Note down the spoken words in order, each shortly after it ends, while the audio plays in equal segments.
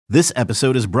This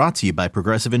episode is brought to you by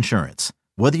Progressive Insurance.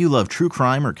 Whether you love true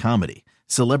crime or comedy,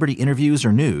 celebrity interviews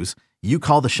or news, you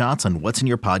call the shots on what's in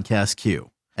your podcast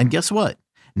queue. And guess what?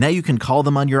 Now you can call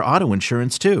them on your auto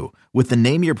insurance too with the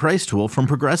Name Your Price tool from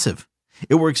Progressive.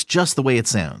 It works just the way it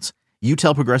sounds. You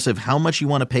tell Progressive how much you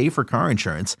want to pay for car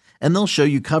insurance, and they'll show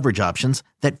you coverage options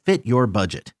that fit your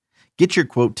budget. Get your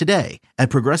quote today at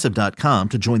Progressive.com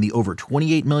to join the over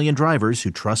 28 million drivers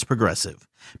who trust Progressive.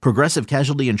 Progressive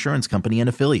Casualty Insurance Company and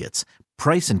Affiliates.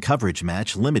 Price and coverage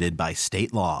match limited by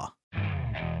state law.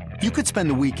 You could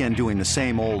spend the weekend doing the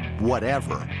same old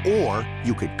whatever, or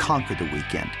you could conquer the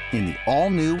weekend in the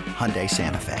all-new Hyundai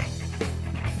Santa Fe.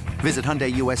 Visit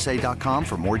HyundaiUSA.com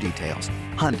for more details.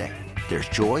 Hyundai, there's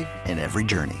joy in every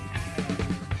journey.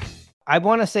 I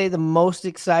want to say the most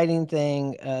exciting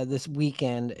thing this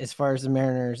weekend, as far as the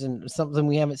Mariners, and something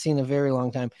we haven't seen in a very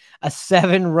long time, a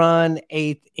 7-run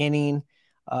 8th inning.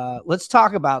 Let's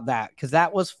talk about that, because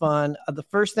that was fun. The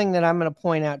first thing that I'm going to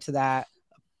point out to that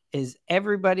is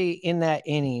everybody in that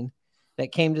inning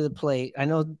that came to the plate. I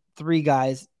know 3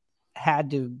 guys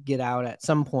had to get out at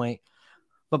some point,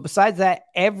 but besides that,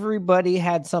 everybody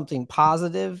had something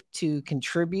positive to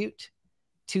contribute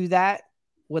to that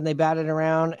when they batted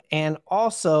around. And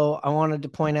also, I wanted to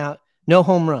point out no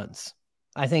home runs.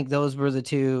 I think those were the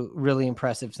 2 really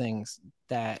impressive things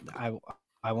that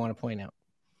I want to point out.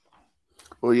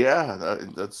 Well, yeah,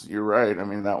 that's you're right. I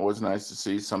mean, that was nice to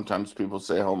see. Sometimes people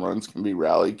say home runs can be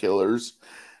rally killers,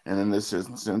 and in this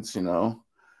instance, you know,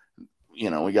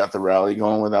 we got the rally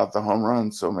going without the home run,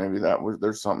 so maybe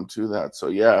there's something to that. So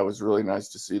yeah, it was really nice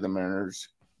to see the Mariners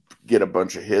get a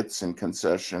bunch of hits in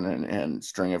concession and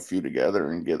string a few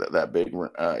together and get that big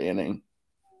inning.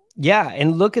 Yeah,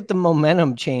 and look at the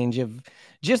momentum change of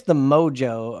just the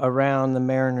mojo around the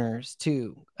Mariners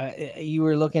too. You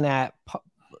were looking at,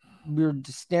 we were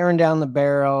staring down the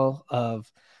barrel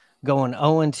of going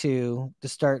 0-2 to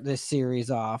start this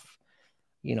series off.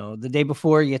 You know, the day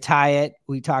before you tie it,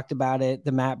 we talked about it,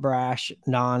 the Matt Brash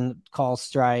non-call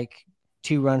strike,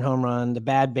 2-run home run, the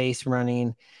bad base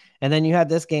running. And then you had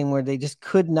this game where they just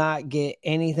could not get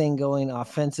anything going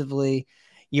offensively.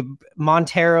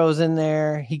 Montero's in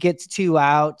there. He gets 2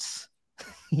 outs,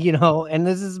 and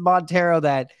this is Montero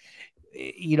that,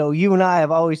 you and I have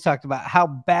always talked about how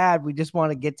bad we just want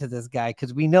to get to this guy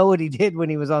because we know what he did when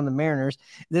he was on the Mariners.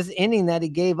 This inning that he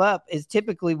gave up is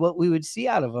typically what we would see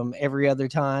out of him every other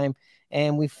time.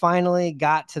 And we finally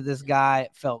got to this guy.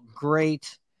 It felt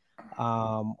great.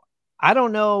 I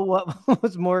don't know what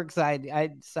was more exciting.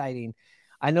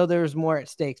 I know there was more at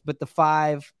stakes, but the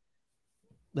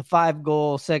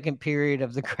 5-goal second period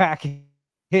of the Kraken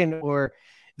or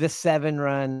the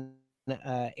 7-run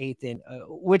 8th inning,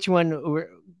 which one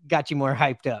got you more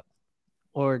hyped up,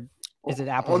 or is it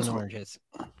apples and oranges?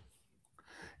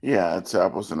 Yeah, it's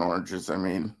apples and oranges. I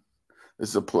mean, this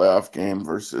is a playoff game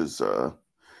versus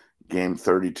game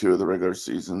 32 of the regular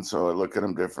season, so I look at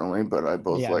them differently, but I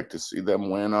both like to see them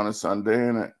win on a Sunday,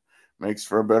 and it makes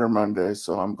for a better Monday,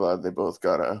 so I'm glad they both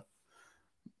got a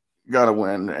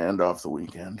win to end off the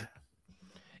weekend.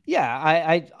 Yeah,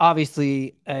 I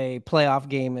obviously a playoff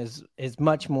game is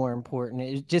much more important.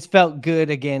 It just felt good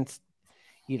against,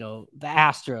 the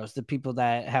Astros, the people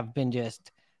that have been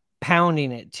just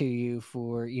pounding it to you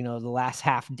for, the last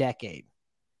half decade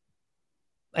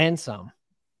and some.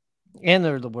 And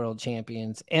they're the world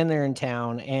champions, and they're in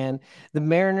town. And the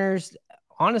Mariners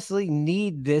honestly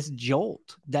need this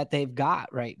jolt that they've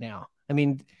got right now. I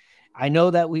mean, I know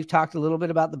that we've talked a little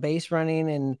bit about the base running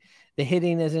and the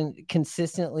hitting isn't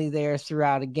consistently there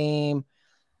throughout a game.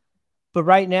 But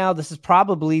right now, this is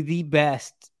probably the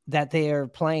best that they are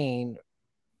playing.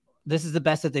 This is the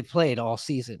best that they've played all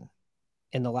season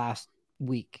in the last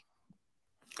week.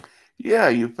 Yeah,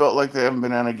 you felt like they haven't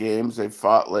been out of games. They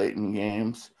fought late in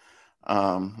games.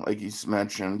 Like you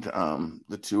mentioned,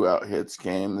 the 2-out hits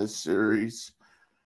game this series.